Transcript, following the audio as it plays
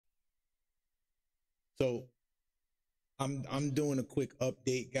So I'm doing a quick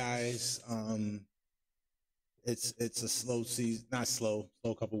update, guys. It's a slow season, not slow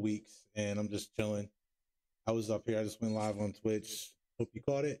couple weeks, and I'm just chilling. I was up here. I just went live on Twitch. Hope you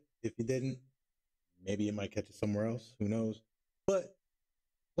caught it. If you didn't, maybe you might catch it somewhere else. Who knows? But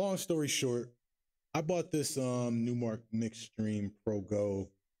long story short, I bought this Newmark Mixstream Pro Go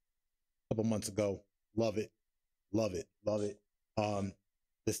a couple months ago. Love it, love it, love it.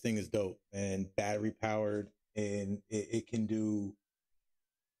 This thing is dope and battery powered, and it can do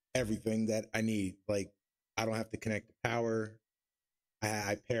everything that I need. Like, I don't have to connect the power.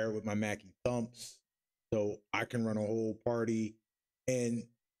 I pair it with my Mackie Thumps, so I can run a whole party. And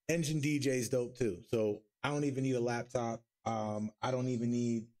Engine DJ is dope too. So I don't even need a laptop. I don't even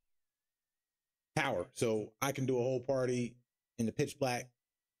need power. So I can do a whole party in the pitch black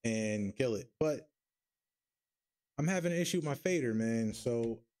and kill it. But I'm having an issue with my fader, man.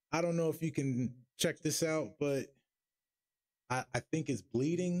 So I don't know if you can check this out, but I think it's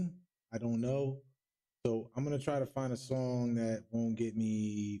bleeding. I don't know. So I'm going to try to find a song that won't get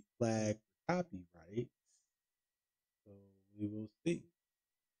me flagged for copyright. So we will see.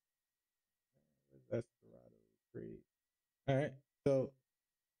 Desperado Creed. All right. So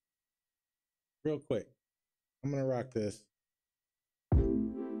real quick, I'm going to rock this.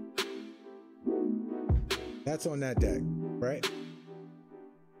 That's on that deck, right?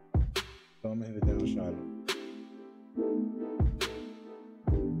 So I'm going to hit a down shot.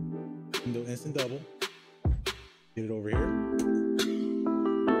 Do instant double. Get it over here.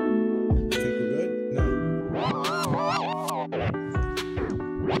 Think we're good? No.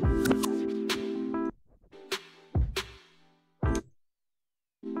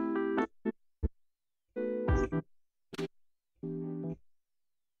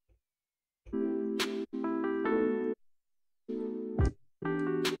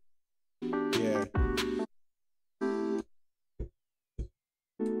 Yeah.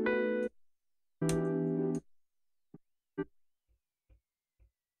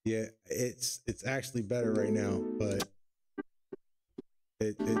 Yeah, it's actually better right now, but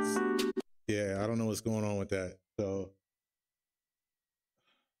it's yeah, I don't know what's going on with that. So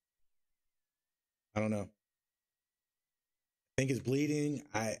I don't know. I think it's bleeding.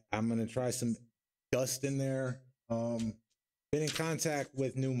 I'm gonna try some dust in there. Been in contact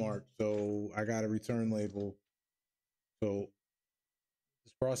with Newmark, so I got a return label. So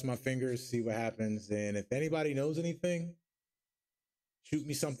just cross my fingers, see what happens. And if anybody knows anything, shoot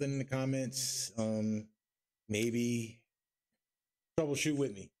me something in the comments. Maybe troubleshoot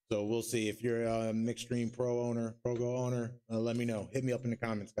with me. So we'll see. If you're a Mixstream Pro Go owner, let me know. Hit me up in the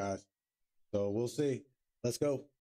comments, guys. So we'll see. Let's go.